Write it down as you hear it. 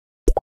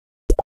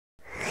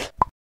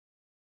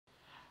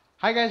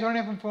Hi guys,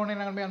 Ronnie from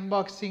Fonearena. I'm going to be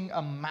unboxing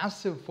a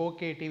massive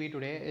 4K TV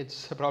today.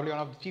 It's probably one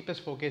of the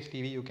cheapest 4K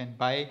TV you can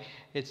buy.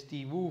 It's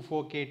the Woo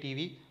 4K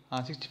TV,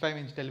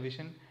 65-inch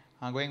television.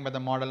 Going by the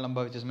model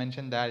number which is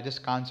mentioned there, I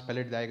just can't spell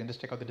it there. You can just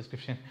check out the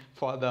description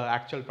for the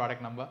actual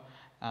product number.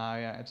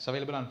 Yeah, it's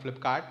available on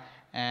Flipkart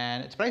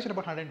and it's priced at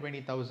about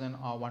 120,000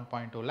 or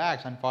 1.2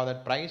 lakhs. And for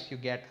that price, you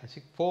get a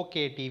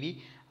 4K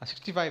TV, a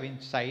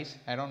 65-inch size.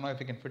 I don't know if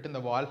you can fit in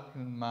the wall.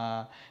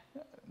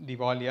 The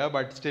wall here,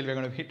 but still we're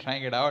going to be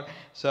trying it out.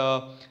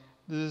 So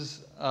this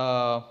is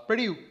a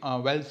pretty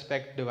well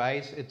spec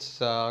device. It's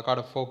got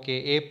a 4K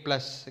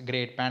A+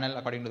 grade panel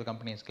according to the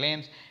company's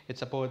claims. It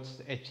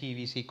supports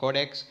HEVC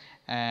codecs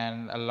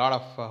and a lot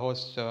of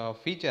host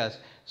features.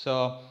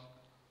 So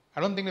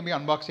I don't think we'll be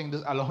unboxing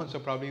this alone, so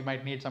probably we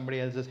might need somebody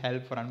else's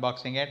help for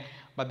unboxing it.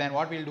 But then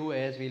what we'll do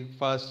is we'll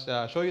first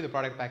show you the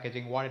product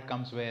packaging, what it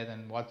comes with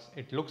and what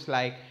it looks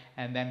like,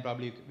 and then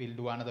probably we'll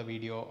do another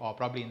video, or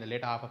probably in the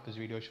later half of this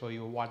video show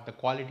you what the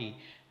quality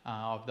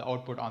of the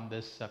output on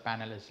this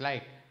panel is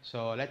like.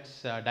 So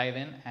let's dive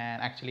in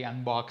and actually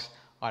unbox,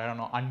 or I don't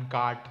know,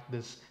 uncart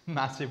this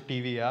massive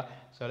TV here.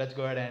 So let's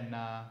go ahead and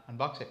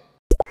unbox it.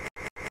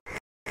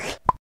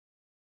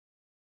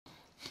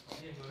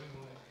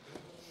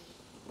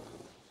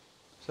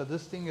 So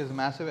this thing is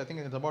massive. I think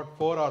it's about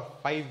 4 or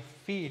 5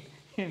 feet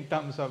in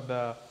terms of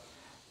the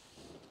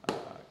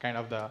kind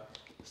of the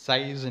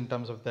size, in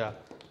terms of the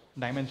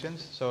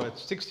dimensions. So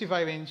it's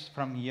 65-inch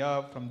from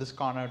here, from this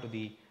corner to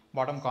the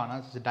bottom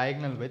corner. It's a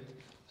diagonal width.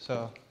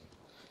 So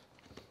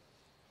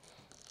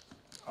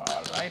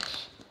all right,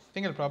 I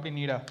think I'll probably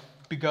need a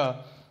bigger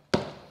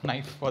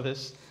knife for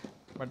this,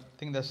 but I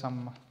think there's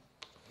some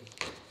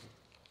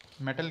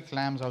metal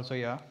clamps also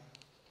here.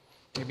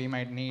 Maybe you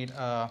might need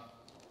a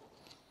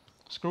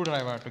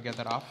screwdriver to get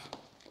that off.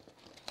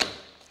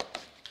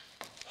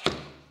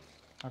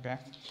 Okay,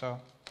 so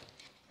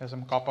there's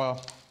some copper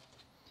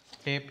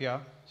tape here.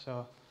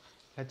 So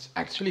let's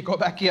actually go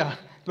back here.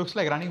 Looks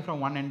like running from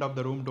one end of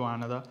the room to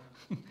another.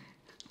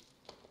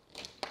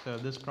 So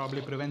this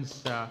probably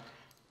prevents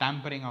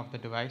tampering of the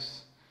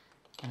device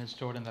when it's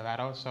stored in the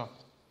warehouse. So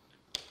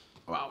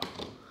wow.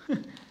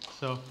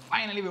 So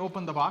finally we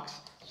opened the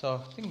box.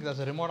 So I think there's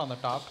a remote on the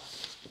top,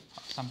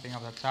 something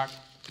of that sort.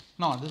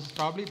 No, this is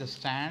probably the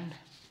stand.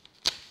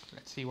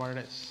 Let's see what it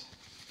is.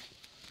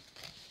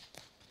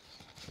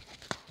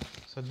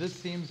 So this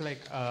seems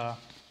like the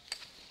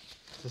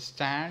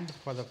stand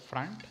for the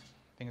front.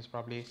 I think it's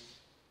probably,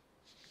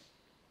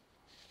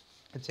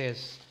 it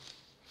says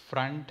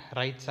front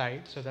right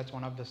side. So that's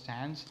one of the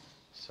stands.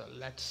 So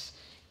let's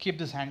keep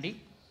this handy.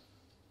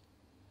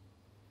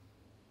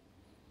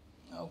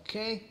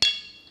 Okay.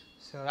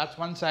 So that's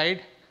one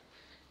side.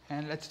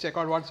 And let's check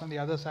out what's on the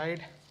other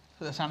side.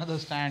 So there's another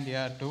stand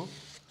here too.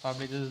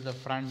 Probably this is the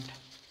front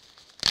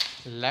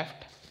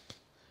left.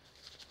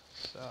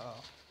 So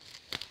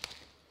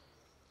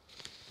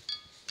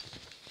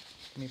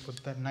let me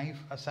put the knife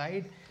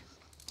aside.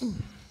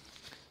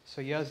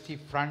 So here's the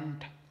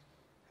front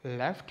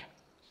left.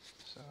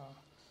 So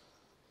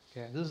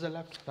okay, this is the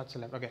left, that's the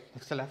left. Okay,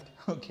 that's the left.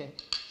 Okay,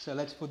 so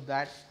let's put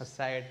that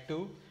aside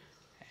too.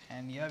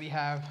 And here we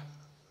have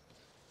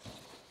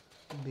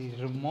the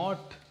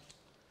remote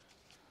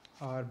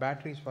or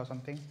batteries for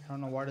something. I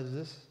don't know what is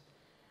this.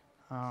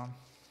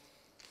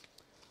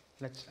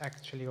 Let's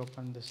actually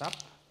open this up.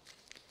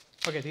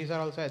 Okay, these are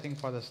also I think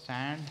for the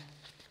stand.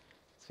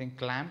 I think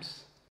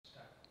clamps.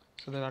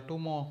 So there are two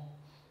more.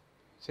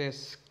 It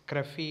says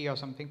Scruffy or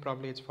something.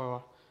 Probably it's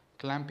for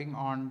clamping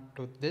on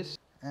to this.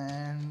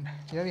 And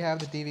here we have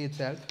the TV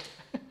itself.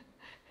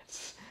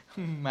 It's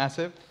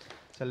massive.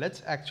 So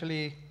let's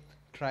actually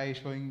try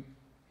showing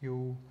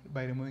you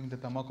by removing the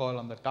thermocol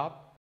on the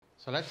top.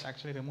 So let's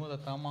actually remove the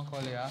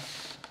thermocol here.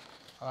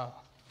 Wow.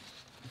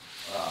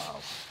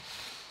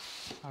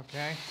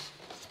 Okay.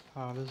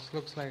 This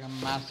looks like a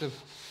massive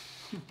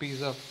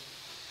piece of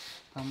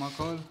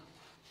thermocol.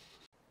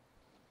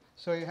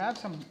 So you have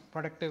some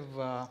protective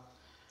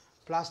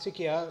plastic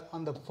here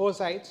on the 4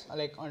 sides,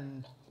 like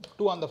on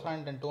 2 on the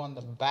front and 2 on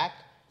the back.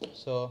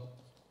 So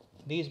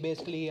these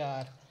basically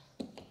are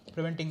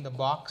preventing the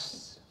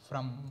box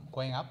from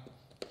going up.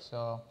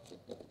 So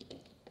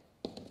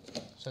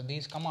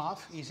these come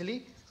off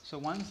easily. So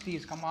once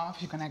these come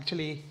off, you can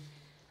actually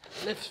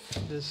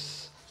lift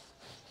this.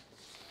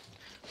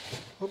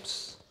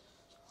 Oops.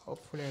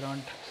 Hopefully I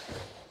don't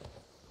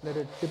let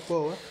it tip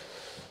over.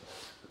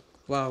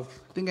 Wow,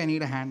 I think I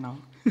need a hand now.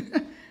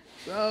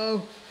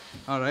 So,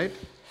 all right.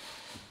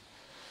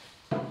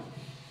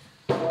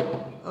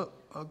 Oh,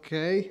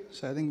 okay.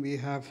 So I think we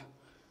have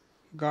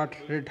got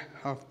rid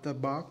of the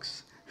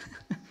box.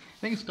 I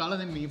think it's taller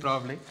than me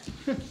probably.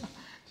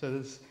 So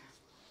this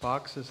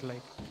box is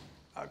like,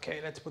 okay,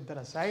 let's put that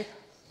aside.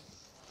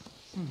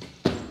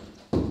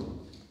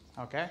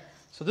 Okay,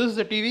 so this is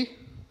the TV.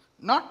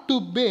 Not too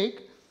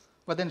big,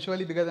 but then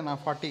surely bigger than our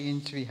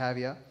 40-inch we have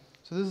here.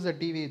 So this is the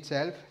TV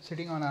itself,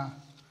 sitting on a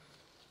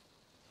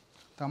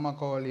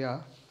thermocol here.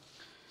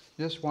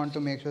 Just want to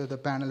make sure that the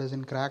panel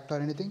isn't cracked or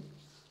anything.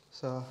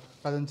 So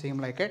doesn't seem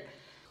like it.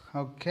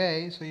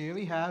 Okay, so here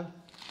we have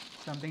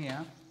something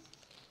here.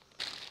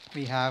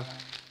 We have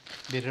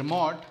the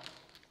remote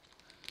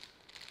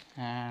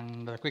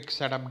and the quick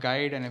setup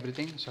guide and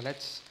everything. So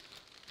let's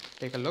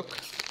take a look.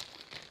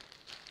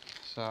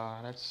 So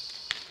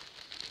let's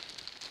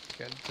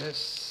get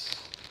this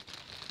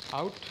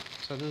out.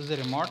 So this is the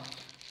remote.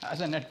 It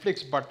has a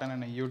Netflix button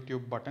and a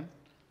YouTube button.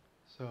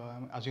 So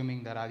I'm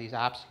assuming there are these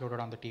apps loaded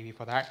on the TV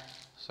for that.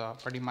 So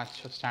pretty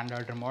much a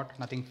standard remote,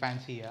 nothing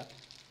fancy here.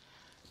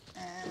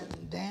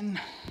 And then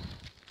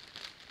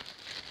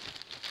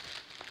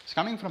it's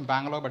coming from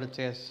Bangalore, but it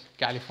says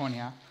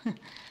California. I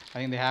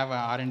think they have a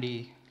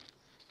R&D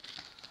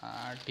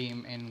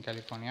team in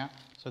California.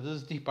 So this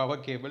is the power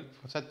cable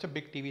for such a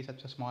big TV,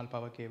 such a small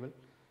power cable.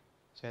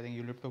 So I think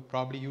you'll have to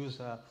probably use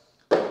a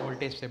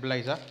voltage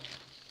stabilizer.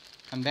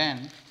 And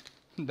then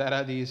there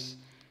are these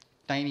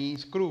tiny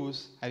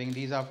screws. I think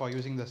these are for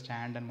using the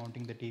stand and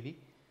mounting the TV.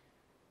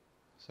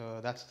 So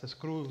that's the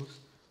screws.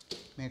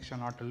 Make sure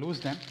not to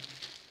lose them.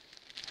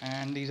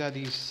 And these are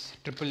these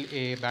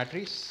AAA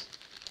batteries.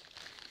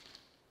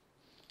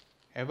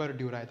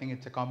 Everdura, I think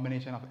it's a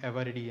combination of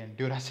Eveready and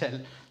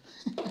Duracell,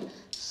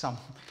 some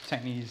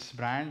Chinese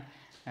brand.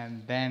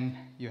 And then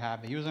you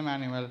have the user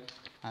manual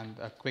and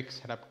a quick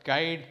setup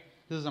guide.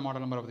 This is the model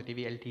number of the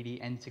TV,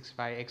 LTD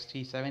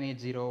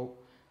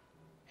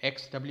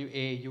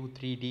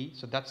N65XT780XWAU3D.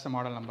 So that's the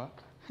model number.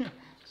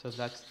 So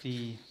that's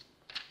the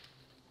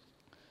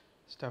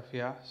stuff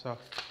here. So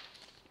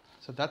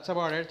that's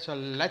about it. So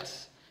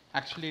let's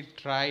actually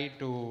try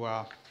to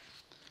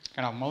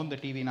kind of mount the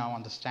TV now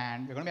on the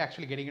stand. We're going to be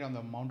actually getting it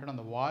mounted on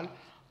the wall,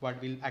 but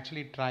we'll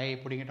actually try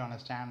putting it on a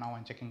stand now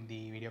and checking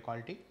the video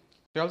quality.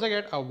 We also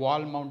get a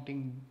wall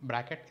mounting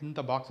bracket in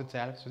the box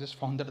itself. So just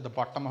found that at the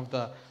bottom of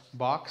the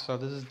box. So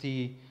this is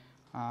the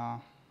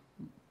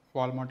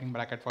wall mounting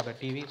bracket for the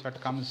TV. So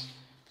it comes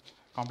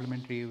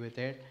complimentary with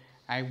it.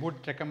 I would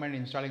recommend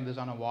installing this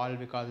on a wall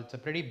because it's a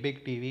pretty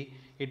big TV.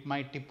 It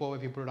might tip over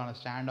if you put it on a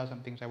stand or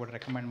something. So I would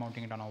recommend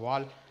mounting it on a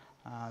wall.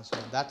 So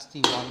that's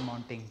the wall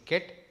mounting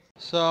kit.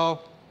 So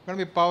I'm going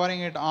to be powering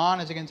it on.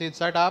 As you can see, it's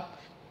set up.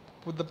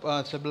 Put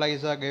the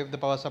stabilizer, gave the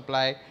power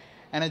supply,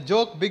 and a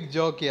big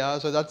joke here.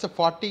 So that's a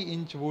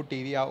 40-inch Woo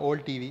TV, our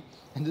old TV,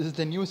 and this is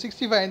the new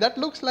 65. And that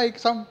looks like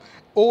some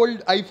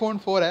old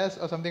iPhone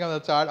 4S or something of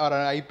that sort, or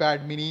an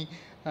iPad Mini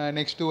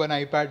next to an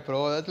iPad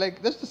Pro. That's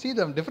like, just to see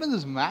the difference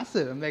is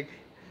massive. I'm like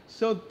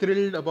so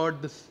thrilled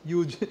about this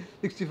huge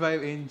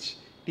 65-inch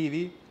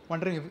TV.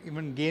 Wondering if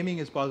even gaming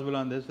is possible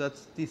on this.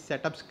 That's the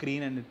setup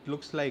screen, and it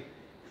looks like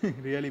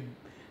really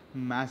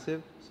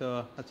massive.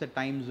 So that's a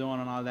time zone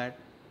and all that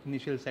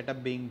initial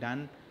setup being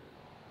done.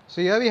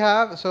 So here we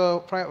have,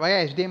 so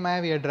via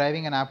HDMI we are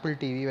driving an Apple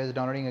TV, we're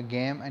downloading a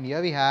game, and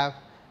here we have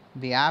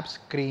the app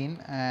screen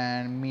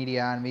and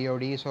media and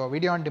VOD. So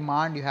video on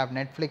demand, you have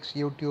Netflix,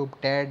 YouTube,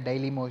 TED,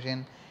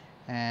 Dailymotion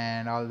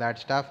and all that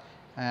stuff.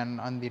 And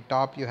on the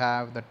top you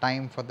have the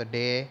time for the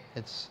day.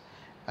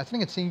 I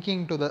think it's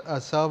syncing to the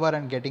server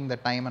and getting the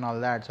time and all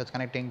that. So it's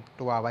connecting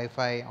to our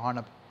Wi-Fi on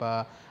a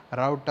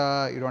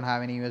router. You don't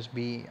have any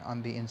USB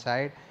on the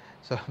inside.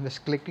 So I'm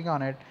just clicking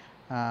on it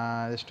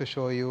just to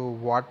show you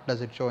what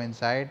does it show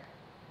inside.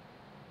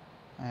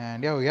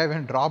 And yeah, we have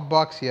even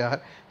Dropbox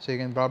here. So you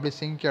can probably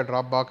sync your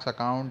Dropbox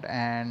account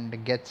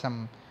and get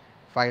some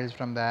files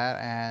from there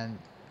and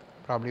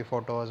probably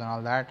photos and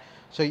all that.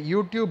 So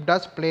YouTube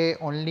does play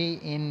only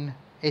in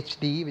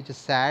HD, which is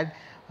sad.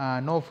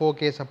 No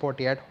 4K support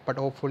yet, but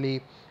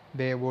hopefully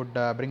they would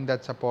bring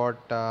that support.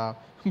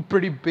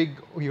 Pretty big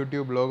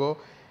YouTube logo,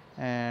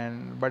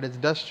 but it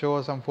does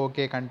show some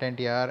 4K content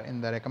here in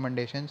the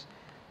recommendations.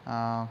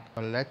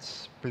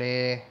 Let's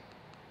play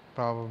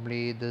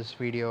probably this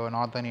video,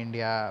 Northern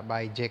India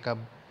by Jacob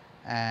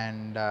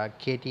and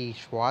Katie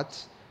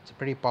Schwartz. It's a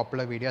pretty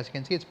popular video. As you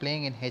can see, it's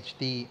playing in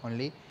HD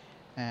only.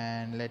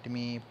 And let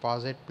me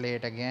pause it, play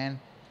it again.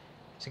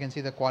 As you can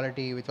see, the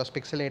quality, which was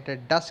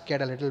pixelated, does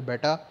get a little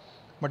better,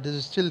 but this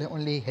is still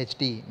only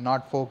HD,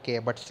 not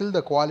 4K, but still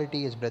the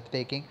quality is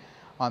breathtaking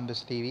on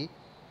this TV.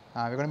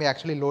 We're going to be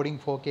actually loading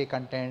 4K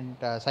content,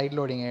 side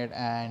loading it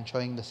and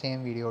showing the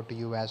same video to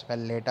you as well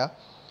later.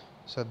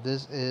 So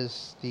this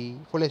is the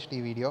full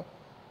HD video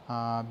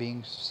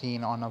being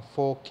seen on a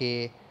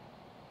 4K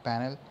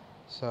panel.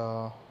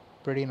 So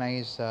pretty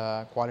nice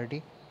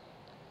quality,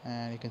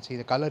 and you can see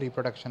the color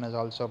reproduction is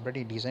also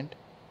pretty decent.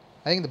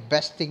 I think the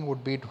best thing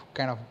would be to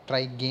kind of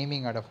try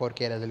gaming at a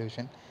 4K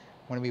resolution.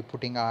 I'm going to be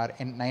putting our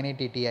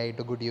 980 Ti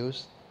to good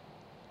use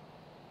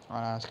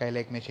on a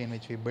Skylake machine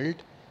which we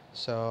built.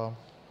 So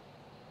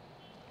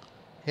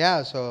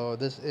yeah, so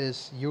this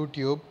is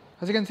YouTube.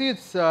 As you can see,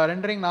 it's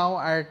rendering now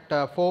at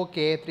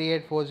 4K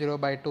 3840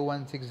 by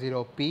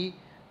 2160p.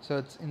 So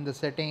it's in the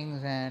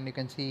settings, and you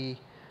can see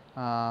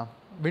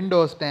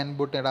Windows 10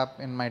 booted up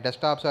in my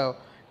desktop. So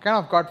kind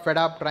of got fed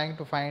up trying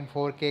to find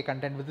 4K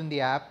content within the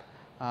app.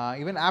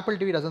 Even Apple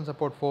TV doesn't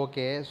support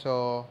 4K,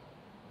 so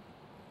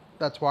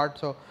that's what.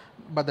 So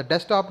but the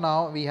desktop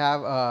now, we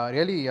have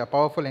really a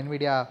powerful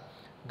NVIDIA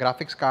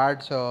graphics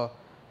card. So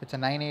It's a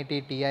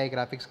 980 Ti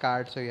graphics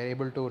card, so you're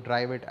able to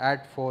drive it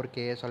at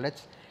 4K. So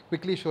let's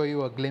quickly show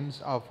you a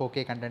glimpse of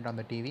 4K content on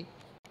the TV.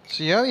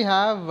 So here we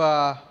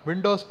have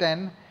Windows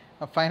 10.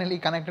 Finally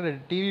connected a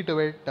TV to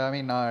it,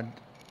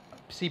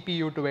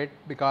 CPU to it,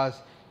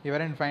 because we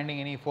weren't finding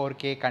any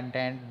 4K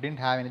content, didn't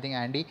have anything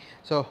handy.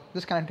 So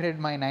this connected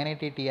my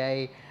 980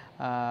 Ti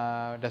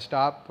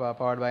desktop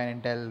powered by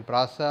an Intel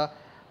processor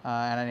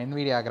and an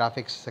NVIDIA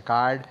graphics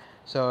card.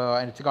 So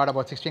and it's got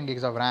about 16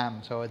 gigs of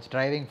RAM. So it's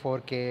driving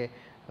 4K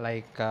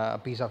like a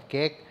piece of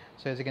cake.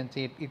 So as you can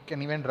see, it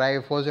can even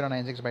drive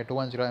 4096 by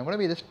 210. I'm going to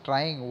be just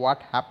trying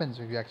what happens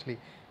if you actually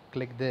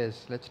click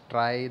this. Let's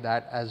try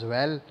that as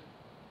well.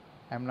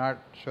 I'm not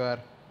sure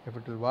if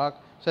it will work.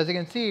 So as you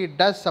can see, it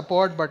does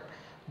support, but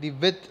the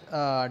width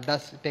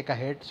does take a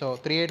hit. So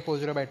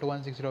 3840 by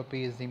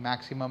 2160p is the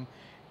maximum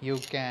you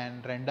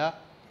can render.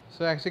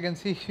 So as you can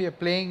see, we are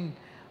playing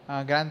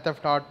Grand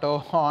Theft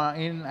Auto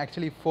in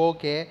actually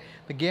 4K.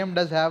 The game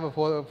does have a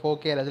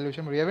 4K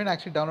resolution, but we haven't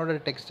actually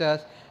downloaded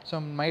textures,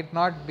 so might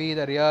not be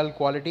the real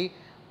quality.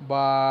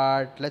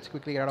 But let's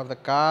quickly get out of the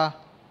car.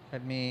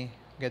 Let me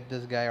get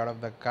this guy out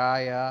of the car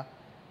here,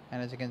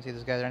 and as you can see,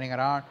 this guy is running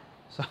around.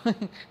 So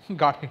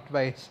got hit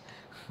by his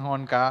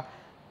own car.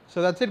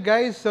 So that's it,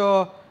 guys.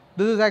 So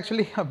this is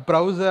actually a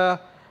browser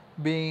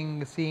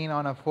being seen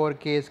on a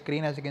 4K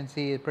screen. As you can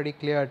see, pretty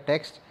clear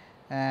text,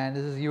 and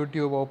this is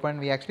YouTube open.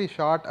 We actually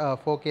shot a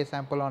 4K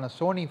sample on a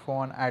Sony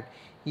phone at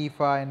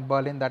IFA in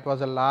Berlin. That was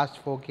the last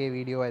 4K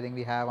video I think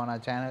we have on our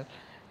channel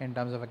in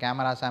terms of a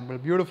camera sample.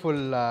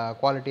 Beautiful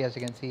quality, as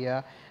you can see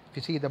here. If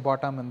you see the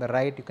bottom and the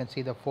right, you can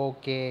see the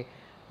 4K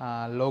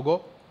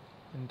logo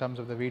in terms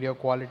of the video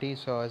quality.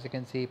 So as you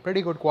can see,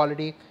 pretty good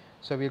quality.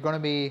 So we're going to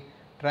be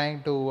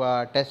trying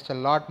to test a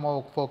lot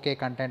more 4K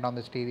content on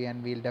this TV,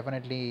 and we'll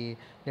definitely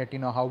let you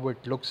know how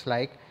it looks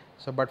like.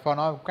 So but for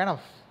now, kind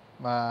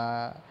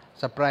of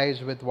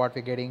surprised with what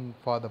we're getting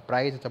for the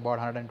price. It's about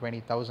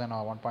 120,000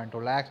 or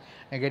 1.2 lakhs.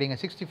 We're getting a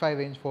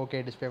 65-inch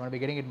 4K display. We're going to be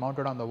getting it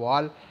mounted on the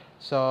wall.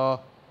 So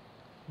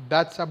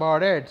that's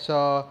about it.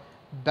 So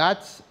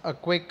that's a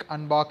quick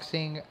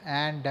unboxing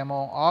and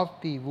demo of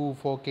the VU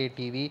 4K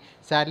TV.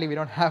 Sadly, we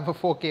don't have a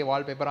 4K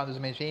wallpaper on this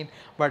machine,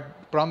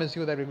 but promise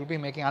you that we will be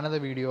making another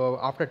video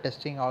after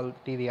testing all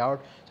TV out.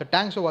 So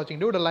thanks for watching.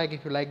 Do a like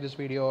if you like this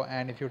video,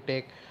 and if you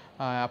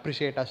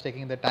appreciate us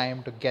taking the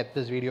time to get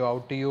this video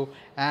out to you.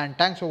 And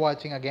thanks for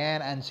watching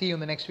again, and see you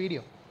in the next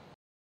video.